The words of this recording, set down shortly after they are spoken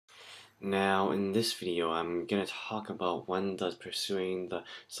Now, in this video, I'm gonna talk about when does pursuing the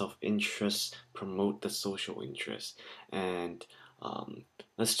self-interest promote the social interest. And um,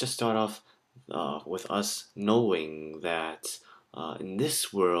 let's just start off with us knowing that in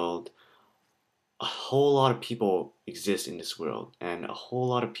this world, a whole lot of people exist in this world, and a whole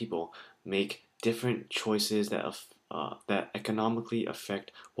lot of people make different choices that economically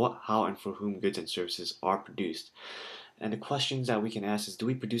affect what, how, and for whom goods and services are produced. And the questions that we can ask is, do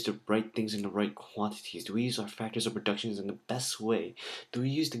we produce the right things in the right quantities? Do we use our factors of productions in the best way? Do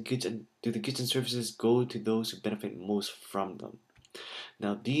the goods and services go to those who benefit most from them?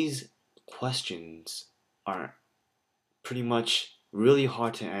 Now, these questions are pretty much really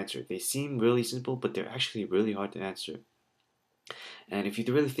hard to answer. They seem really simple, but they're actually really hard to answer. And if you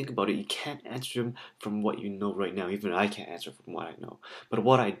really think about it, you can't answer them from what you know right now. Even I can't answer from what I know. But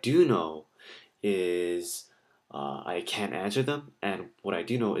what I do know is I can't answer them, and what I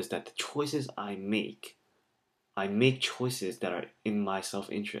do know is that the choices I make choices that are in my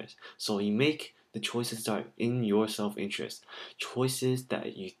self-interest. So you make the choices that are in your self-interest, choices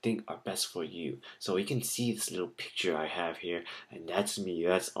that you think are best for you. So you can see this little picture I have here, and that's me.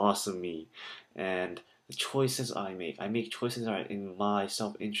 That's awesome me. And the choices I make choices that are in my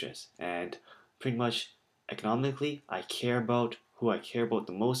self-interest, and pretty much economically, who I care about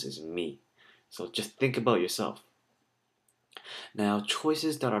the most is me. So just think about yourself. Now,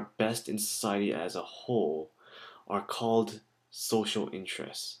 choices that are best in society as a whole are called social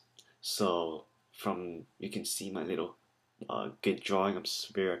interests. So, from you can see my little good drawing, I'm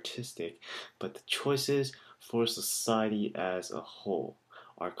very artistic, but the choices for society as a whole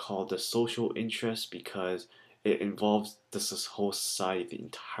are called the social interests because it involves the whole society, the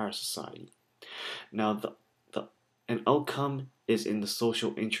entire society. Now, the an outcome is in the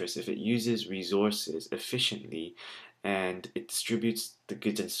social interest if it uses resources efficiently and it distributes the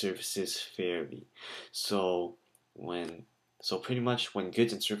goods and services fairly. So when so pretty much when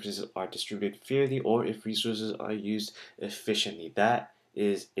goods and services are distributed fairly or if resources are used efficiently, that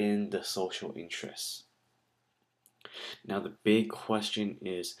is in the social interest. Now the big question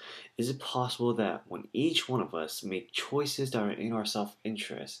is it possible that when each one of us make choices that are in our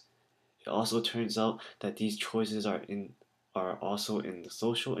self-interest, it also turns out that these choices are also in the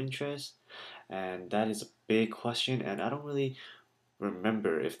social interest, and that is a big question, and I don't really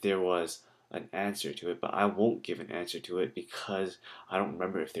remember if there was an answer to it, but I won't give an answer to it because I don't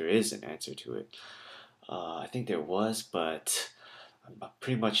remember if there is an answer to it. I think there was, but I'm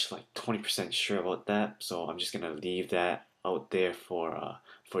pretty much like 20% sure about that, so I'm just gonna leave that out there for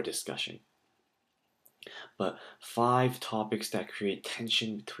discussion. But 5 topics that create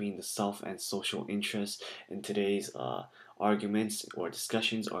tension between the self and social interests in today's arguments or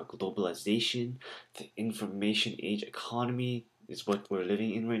discussions are globalization, the information age economy is what we're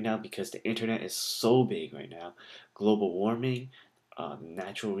living in right now because the internet is so big right now, global warming,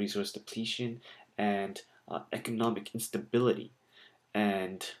 natural resource depletion, and economic instability.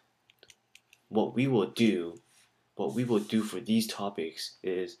 And what we will do what we will do for these topics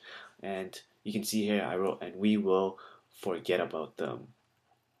is, and you can see here I wrote, and we will forget about them.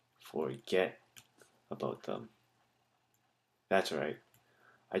 Forget about them. That's right.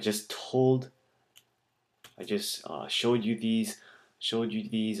 I just told, I just showed you these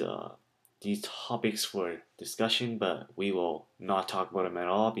topics for discussion, but we will not talk about them at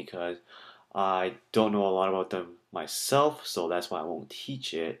all because I don't know a lot about them myself, so that's why I won't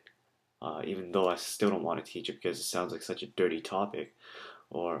teach it. Even though I still don't want to teach it because it sounds like such a dirty topic,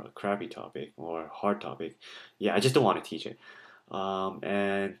 or a crappy topic or a hard topic. Yeah, I just don't want to teach it.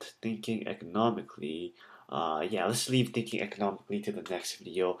 And thinking economically, yeah, let's leave thinking economically to the next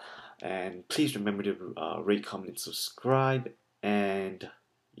video. And please remember to rate, comment, and subscribe. And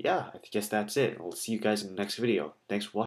yeah, I guess that's it. I'll see you guys in the next video. Thanks for watching.